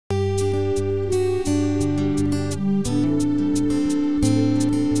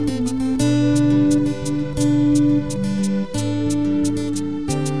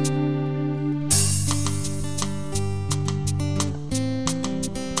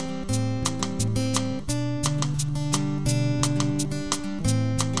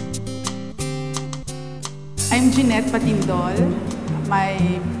I'm Jeanette Patindol.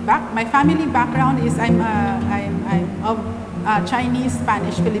 My family background is I'm of Chinese,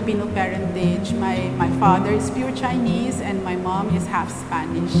 Spanish, Filipino parentage. My father is pure Chinese and my mom is half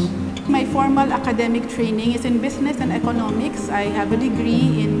Spanish. My formal academic training is in business and economics. I have a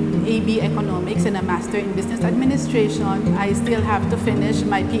degree in AB economics and a master in business administration. I still have to finish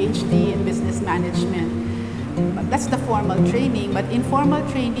my PhD in business management. That's the formal training, but informal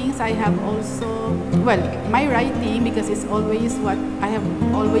trainings I have also, well, my writing, because it's always what I have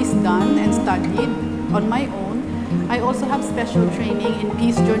always done and studied on my own. I also have special training in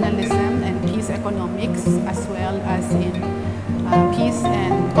peace journalism and peace economics, as well as in peace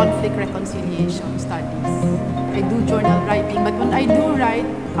and conflict reconciliation studies. I do journal writing, but when I do write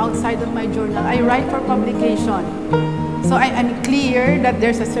outside of my journal, I write for publication. So I'm clear that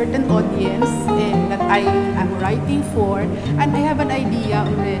there's a certain audience that I am writing for, and I have an idea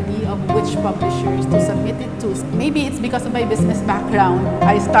already of which publishers to submit it to. Maybe it's because of my business background.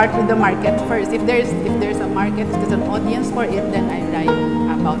 I start with the market first. If there's a market, if there's an audience for it, then I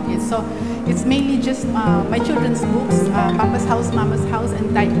write about it. So it's mainly just my children's books, Papa's House, Mama's House,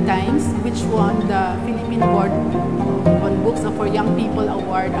 and Tide Times, which won the Philippine Board on Books for Young People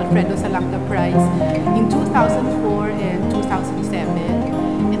Award, Alfredo Salacta Prize, in 2004 and 2007.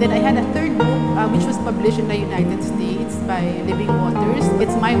 And then I had a third book, which was published in the United States by Living Waters.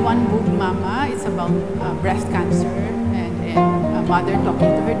 It's my one book, Mama. It's about breast cancer and a mother talking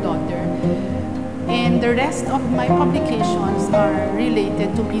to her daughter. And the rest of my publications are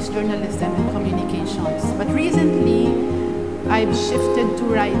related to peace journalism and communications. But recently, I've shifted to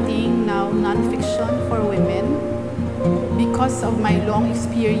writing now nonfiction for women because of my long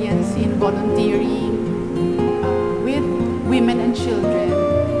experience in volunteering with women and children,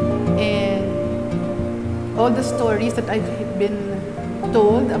 and all the stories that I've been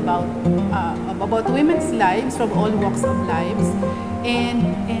told about women's lives from all walks of lives, and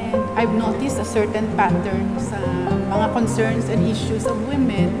I've noticed a certain pattern sa mga concerns and issues of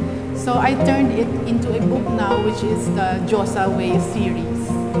women. So I turned it into a book now, which is the Josa Way series,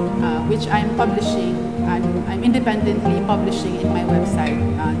 which I'm publishing, and I'm independently publishing in my website,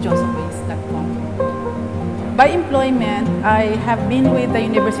 josaways.com. By employment, I have been with the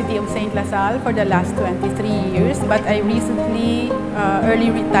University of St. LaSalle for the last 23 years, but I recently early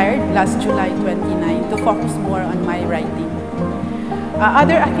retired last July 29 to focus more on my writing.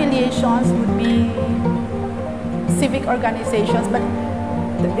 Other affiliations would be civic organizations, but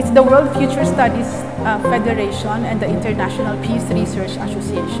it's the World Future Studies Federation and the International Peace Research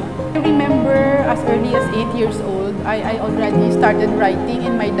Association. I remember as early as 8 years old, I already started writing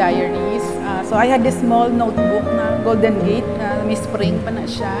in my diaries. So I had this small notebook na Golden Gate, may spring pa na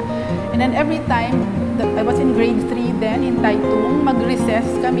siya. And then every time that I was in grade 3 then in Taitung, mag-recess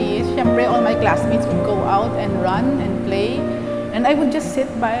kami. Siyempre, all my classmates would go out and run and play. And I would just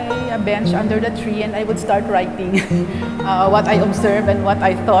sit by a bench under the tree and I would start writing what I observed and what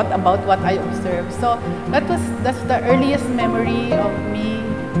I thought about what I observed. So that's the earliest memory of me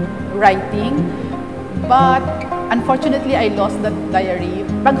writing. But unfortunately, I lost that diary.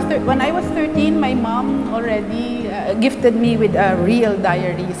 When I was 13, my mom already gifted me with a real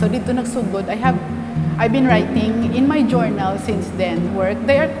diary. So dito nagsugod. I've been writing in my journal since then.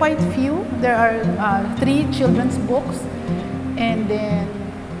 There are quite few. There are 3 children's books. And then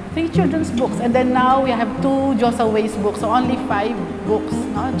 3 children's books, and then now we have 2 Josa Ways books, so only 5 books,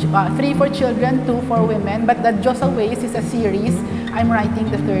 no? 3 for children, 2 for women, but the Josa Ways is a series. I'm writing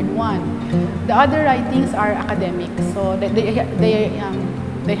the 3rd one. The other writings are academic, so they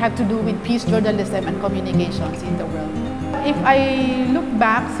have to do with peace journalism and communications in the world. If I look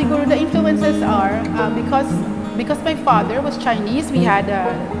back, siguro the influences are because my father was Chinese. We had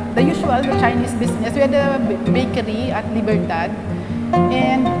the usual Chinese business. We had a bakery at Libertad.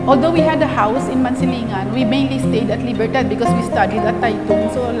 And although we had a house in Mansilingan, we mainly stayed at Libertad because we studied at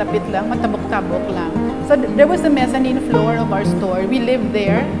Taitung. So lapit lang, matabok-tabok lang. So there was the mezzanine floor of our store. We lived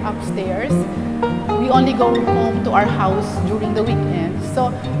there, upstairs. We only go home to our house during the weekends.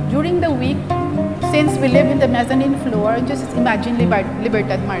 So during the week, since we live in the mezzanine floor, just imagine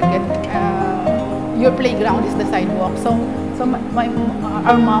Libertad Market. Your playground is the sidewalk. So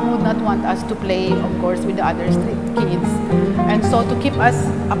our mom would not want us to play, of course, with the other street kids. And so to keep us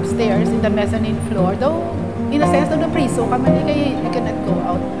upstairs in the mezzanine floor, though in a sense, the priso you cannot go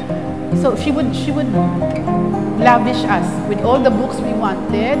out. So she would lavish us with all the books we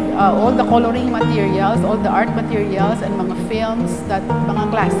wanted, all the coloring materials, all the art materials, and mga films,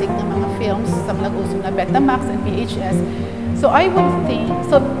 mga classic na mga films, sa mga uso na Betamax and VHS. So I would think,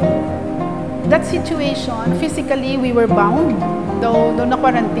 that situation, physically we were bound, though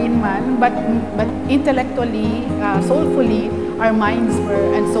na-quarantine man, but intellectually, soulfully, our minds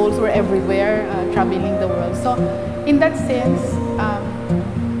were and souls were everywhere, traveling the world. So in that sense,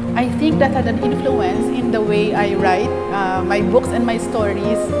 I think that had an influence in the way I write my books and my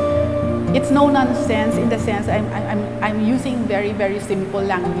stories. It's no nonsense in the sense I'm using very simple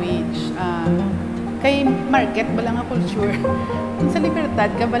language. Kay market bala nga culture. Sa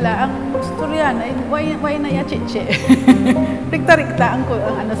libertad ka bala ang storyan ay why na ya chiche. Rikta ang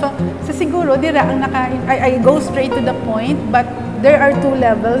ano. So siguro dira ang I go straight to the point, but there are two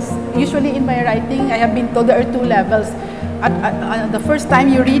levels. Usually in my writing, I have been told there are two levels. At the first time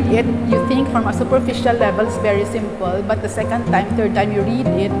you read it, you think from a superficial level, it's very simple. But the second time, third time you read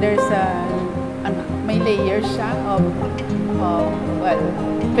it, there's may layers siya of well,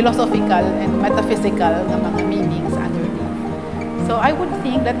 philosophical and metaphysical na mga meanings underneath. So I would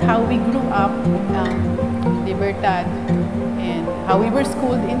think that how we grew up, libertad, and how we were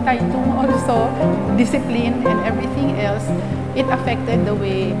schooled in Taitung also, discipline and everything else, it affected the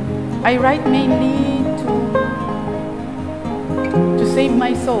way I write, mainly to save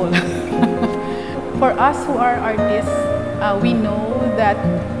my soul. For us who are artists, we know that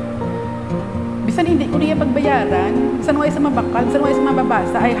bisan hindi ko niya pagbayaran, bisan wala sa mabakal, bisan wala sa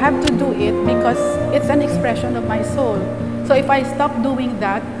mababasa, I have to do it because it's an expression of my soul. So if I stop doing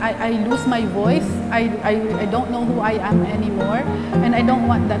that, I lose my voice, I don't know who I am anymore, and I don't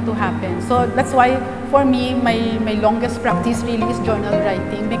want that to happen. So that's why for me, my longest practice really is journal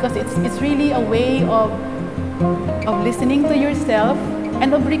writing, because it's really a way of listening to yourself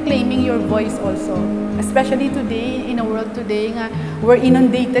and of reclaiming your voice also. Especially today, in a world today, we're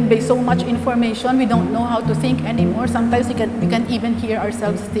inundated by so much information, we don't know how to think anymore. Sometimes we can't even hear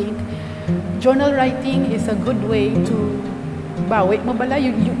ourselves think. Journal writing is a good way to bawi mo bala.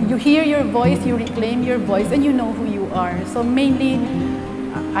 You hear your voice, you reclaim your voice, and you know who you are. So mainly,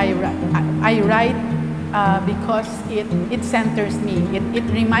 I write because it centers me. It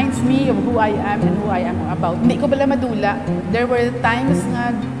reminds me of who I am and who I am about. Hindi ko bala madula. There were times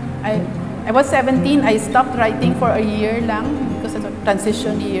nga I was 17, I stopped writing for a year lang because it's a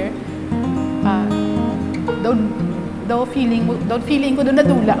transition year. Though feeling ko doon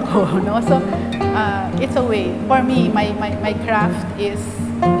nadula ko, no? So it's a way for me. My craft is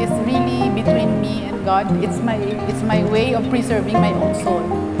really between me and God. It's my way of preserving my own soul.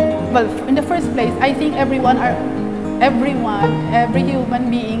 Well, in the first place, I think every human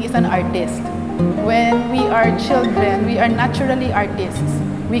being is an artist. When we are children, we are naturally artists.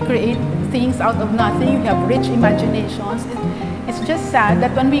 We create things out of nothing. We have rich imaginations. It's just sad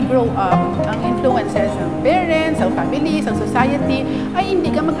that when we grow up, ang influences ng parents, ang families, ang society, ay hindi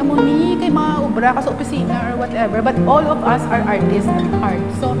ka mag-amuni kay mga obra ka sa opisina or whatever. But all of us are artists at heart.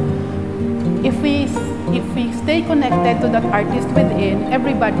 So if we stay connected to that artist within,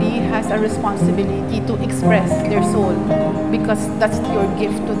 everybody has a responsibility to express their soul, because that's your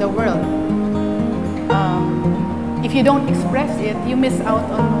gift to the world. If you don't express it, you miss out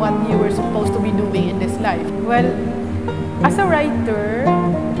on what you were supposed to be doing in this life. Well, as a writer,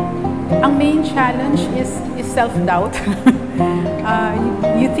 ang main challenge is self-doubt.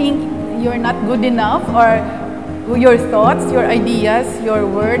 You think you're not good enough, or your thoughts, your ideas, your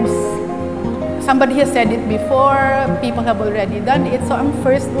words, somebody has said it before, people have already done it. So ang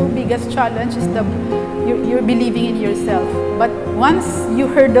first biggest challenge is you're believing in yourself. But once you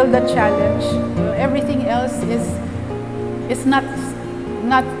hurdle the challenge, everything else is not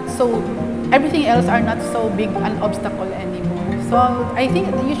so, everything else are not so big an obstacle anymore. So I think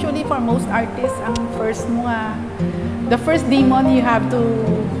usually for most artists, the first demon you have to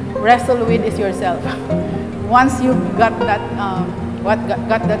wrestle with is yourself. Once you got that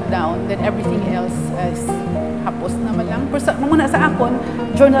got that down, then everything else is hapos naman lang. Muna sa akon,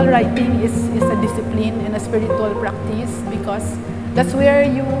 journal writing is a discipline and a spiritual practice, because that's where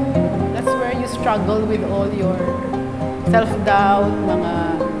you struggle with all your self-doubt, mga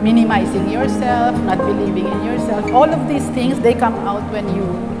minimizing yourself, not believing in yourself. All of these things, they come out when you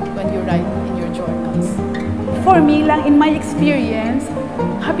write in your journals. For me lang, in my experience,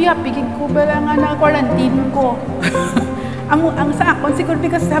 happy ko bala nga na quarantine ko. ang sa akon siguro,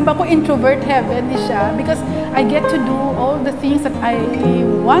 because hamba ko introvert heaven ni siya, because I get to do all the things that I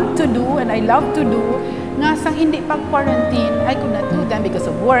want to do and I love to do. Nga sang hindi pag quarantine, I could not do them because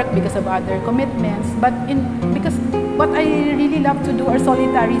of work, because of other commitments. But because what I really love to do are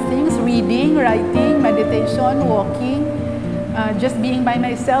solitary things: reading, writing, meditation, walking, just being by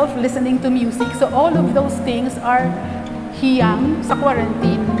myself, listening to music. So all of those things are hiyang sa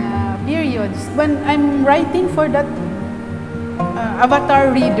quarantine periods. When I'm writing for that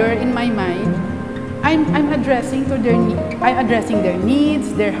avatar reader in my mind, I'm addressing their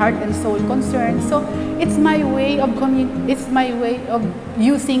needs, their heart and soul concerns. So it's my way of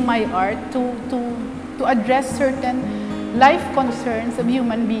using my art to address certain life concerns of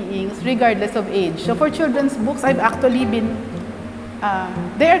human beings regardless of age. So for children's books, I've actually been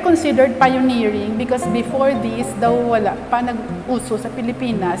they are considered pioneering because before this, daw wala pa nag-uso sa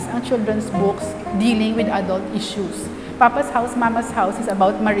Pilipinas ang children's books dealing with adult issues. Papa's House, Mama's House is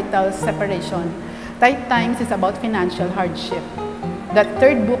about marital separation. Tight Times is about financial hardship. The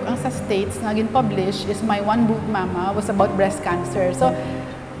third book ang sa States na gin-publish is My One Book Mama was about breast cancer. So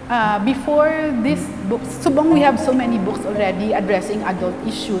before this book, subong we have so many books already addressing adult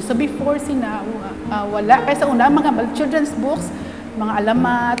issues. So before wala, kaysa una mga children's books, mga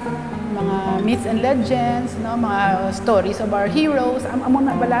alamat, mga myths and legends, no, mga stories of our heroes.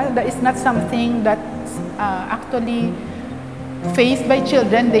 That is not something that's actually faced by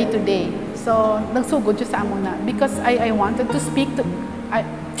children day to day. So, nagsugod siya sa amo na because I wanted to speak to,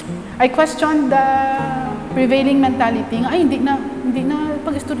 I questioned the prevailing mentality nga, ay, hindi na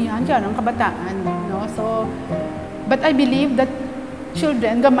pag-istoryahan dyan ang kabataan. No? So, but I believe that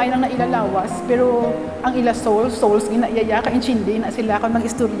children, gamay lang na ilalawas, pero ang ila souls, ginayaya ka, inchindi na sila kung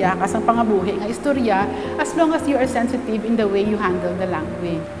mag-istorya ka sa pangabuhi nga istorya, as long as you are sensitive in the way you handle the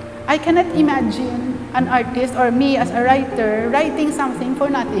language. I cannot imagine an artist or me as a writer writing something for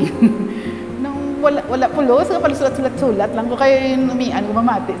nothing. Nung wala pulos, sulat-sulat lang ko kayo umian,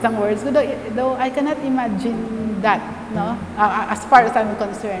 gumamati isang words. Though I cannot imagine that, no? As far as I'm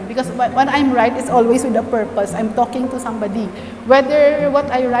concerned. Because when I'm writing, it's always with a purpose. I'm talking to somebody. Whether what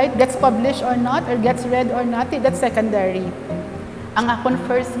I write gets published or not, or gets read or not, that's secondary. Ang akong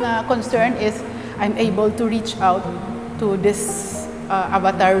first concern is I'm able to reach out to this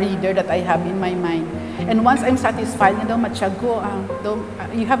avatar reader that I have in my mind. And once I'm satisfied, matyago,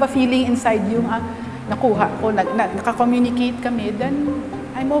 you have a feeling inside you, nakuha ko, naka-communicate kami, then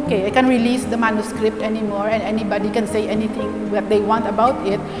I'm okay. I can release the manuscript anymore and anybody can say anything that they want about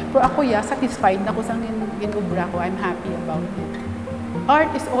it. Pero ako satisfied na ko sa ginubra ko. I'm happy about it.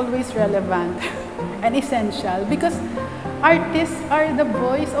 Art is always relevant and essential because artists are the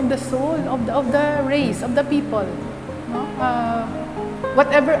voice of the soul, of the race, of the people. No?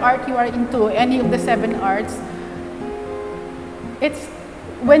 Whatever art you are into, any of the 7 arts, it's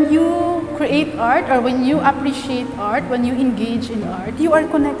when you create art or when you appreciate art, when you engage in art, you are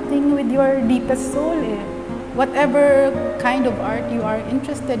connecting with your deepest soul. Whatever kind of art you are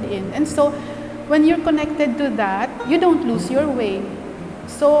interested in. And so, when you're connected to that, you don't lose your way.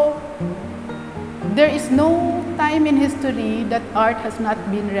 So, there is no time in history that art has not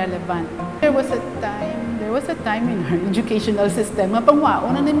been relevant. There was a time in our educational system,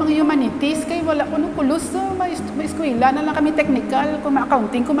 pangwaon na mga humanities, kay wala ko nung pulos sa may eskwela na lang kami technical, kung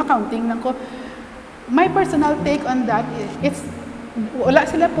accounting lang ko. My personal take on that is, wala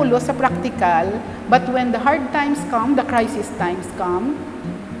sila pulos sa practical, but when the hard times come, the crisis times come,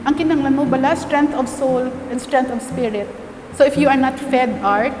 ang kinanglan mo bala, strength of soul and strength of spirit. So if you are not fed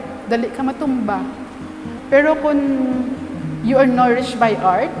art, dali ka matumba. Pero kung you are nourished by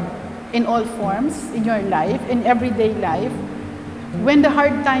art, in all forms, in your life, in everyday life, when the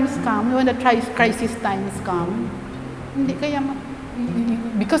hard times come, when the crisis times come, hindi kaya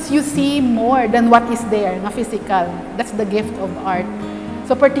because you see more than what is there, na physical. That's the gift of art.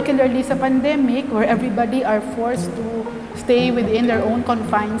 So particularly sa pandemic, where everybody are forced to stay within their own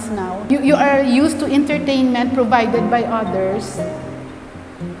confines now, you are used to entertainment provided by others.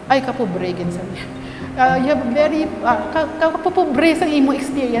 Ay, kapobre, ginsan. You have very kapobre sa imo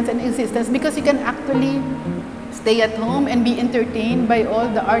experience and existence because you can actually stay at home and be entertained by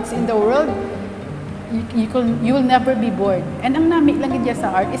all the arts in the world. You will never be bored. And ang nami lang gid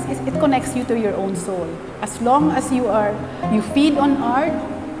sa art is it connects you to your own soul. As long as you feed on art,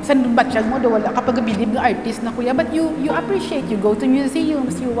 san batsyag mo do wala ka pagabilib nga artist na kuya, but you appreciate, you go to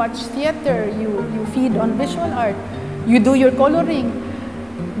museums, you watch theater, you feed on visual art, you do your coloring.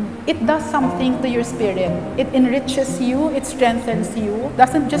 It does something to your spirit. It enriches you, it strengthens you.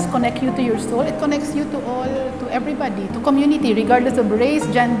 Doesn't just connect you to your soul, it connects you to everybody, to community, regardless of race,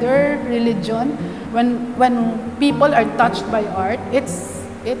 gender, religion. When people are touched by art, it's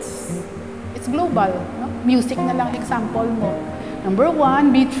global. No? Music na lang example mo. Number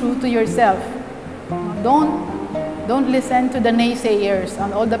 1, be true to yourself. Don't listen to the naysayers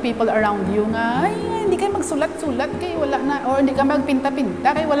and all the people around you nga, ay, hindi kayo magsulat-sulat kay wala na, or hindi ka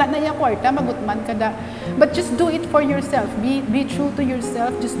magpinta-pinta kay wala na yung kwarta, magutman ka da. But just do it for yourself. Be true to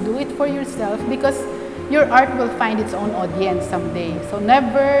yourself. Just do it for yourself because your art will find its own audience someday. So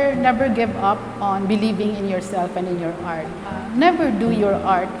never give up on believing in yourself and in your art. Never do your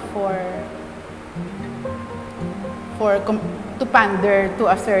art to pander to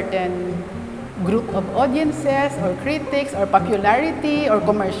a certain group of audiences or critics or popularity or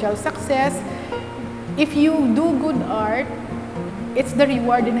commercial success. If you do good art, it's the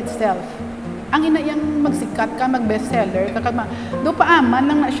reward in itself. Ang inayang magsikat ka, mag-bestseller, do paaman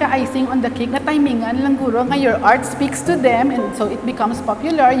lang na siya icing on the cake, na timingan lang guro nga your art speaks to them and so it becomes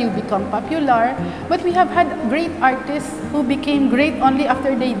popular, you become popular. But we have had great artists who became great only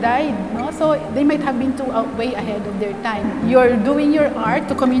after they died. No? So they might have been way ahead of their time. You're doing your art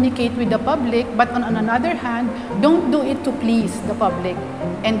to communicate with the public, but on another hand, don't do it to please the public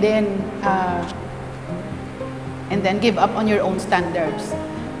and then give up on your own standards.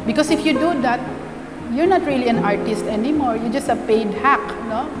 Because if you do that, you're not really an artist anymore. You're just a paid hack,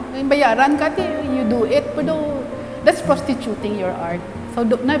 no? Bayaran ka, you do it, but that's prostituting your art. So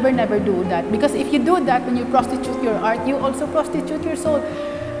never do that. Because if you do that, when you prostitute your art, you also prostitute your soul.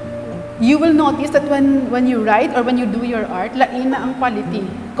 You will notice that when you write or when you do your art, lain na ang quality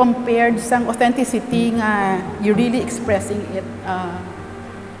compared sa authenticity nga you're really expressing it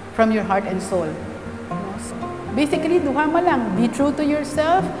from your heart and soul. Basically, duha mo lang. Be true to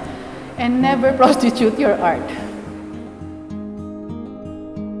yourself and never prostitute your art.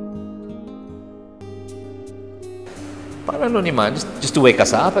 Parang ano naman, just to wake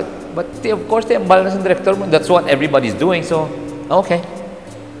us up. But of course, ang balance ng director mo, that's what everybody's doing. So, okay.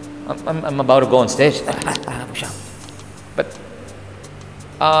 I'm about to go on stage. But,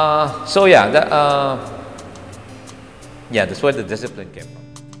 so yeah, that's where the discipline came from.